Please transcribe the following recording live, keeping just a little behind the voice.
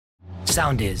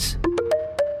Soundis.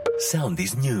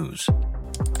 Soundis News.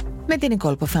 Με την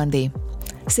Νικόλ Ποφάντη.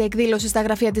 Σε εκδήλωση στα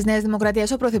γραφεία της Νέας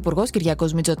Δημοκρατίας, ο Πρωθυπουργός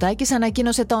Κυριάκος Μητσοτάκης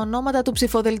ανακοίνωσε τα ονόματα του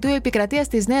ψηφοδελτίου επικρατείας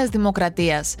της Νέας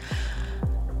Δημοκρατίας.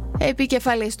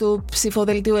 Επικεφαλής του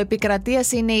ψηφοδελτίου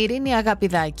επικρατείας είναι η Ειρήνη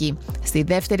Αγαπηδάκη. Στη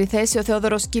δεύτερη θέση ο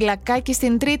Θεόδωρος Κυλακάκης,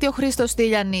 στην τρίτη ο Χρήστος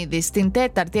Τηλιανίδης, στην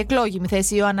τέταρτη εκλόγιμη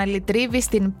θέση η Ιωάννα Λιτρίβη,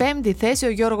 στην πέμπτη θέση ο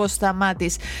Γιώργος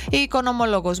Σταμάτης. Η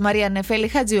οικονομολόγος Μαρία Νεφέλη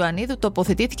Χατζιωαννίδου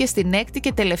τοποθετήθηκε στην έκτη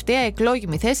και τελευταία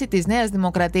εκλόγιμη θέση της Νέας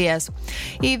Δημοκρατίας.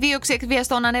 Η δίωξη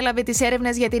εκβιαστών ανέλαβε τις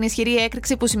έρευνες για την ισχυρή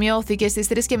έκρηξη που σημειώθηκε στις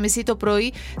 3:30 το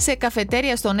πρωί σε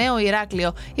καφετέρια στο Νέο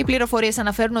Ηράκλειο. Οι πληροφορίες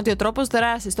αναφέρουν ότι ο τρόπος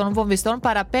δράσης των βομβιστών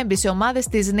παραπέμπει σε ομάδες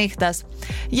της νύχτας.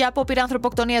 Για απόπειρα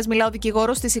ανθρωποκτονίας μιλά ο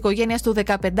δικηγόρος της οικογένειας του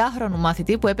 15χρονου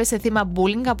μαθητή που έπεσε θύμα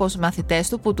bullying από μαθητές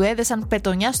του που του έδεσαν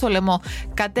πετονιά στο λαιμό.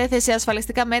 Κατέθεσε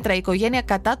ασφαλιστικά μέτρα η οικογένεια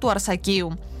κατά του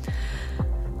Αρσακίου.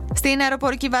 Στην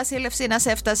αεροπορική βάση Ελευσίνας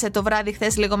έφτασε το βράδυ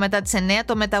χθες λίγο μετά τις 9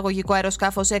 το μεταγωγικό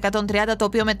αεροσκάφος 130, το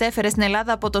οποίο μετέφερε στην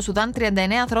Ελλάδα από το Σουδάν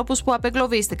 39 ανθρώπους που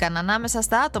απεγκλωβίστηκαν. Ανάμεσα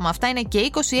στα άτομα αυτά είναι και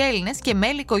 20 Έλληνες και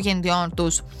μέλη οικογενειών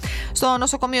τους. Στο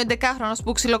νοσοκομείο 11χρονος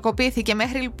που ξυλοκοπήθηκε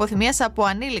μέχρι λιποθυμίας από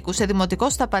ανήλικους σε δημοτικό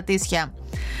στα Πατήσια.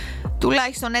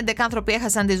 Τουλάχιστον 11 άνθρωποι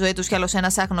έχασαν τη ζωή τους κι άλλος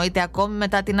ένας αγνοείται ακόμη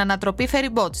μετά την ανατροπή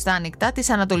φεριμπότ στα ανοιχτά της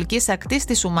ανατολικής ακτής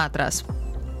της Σουμάτρας.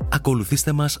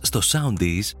 Ακολουθήστε μας στο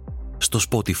Soundis, στο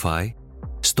Spotify,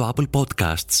 στο Apple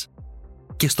Podcasts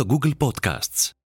και στο Google Podcasts.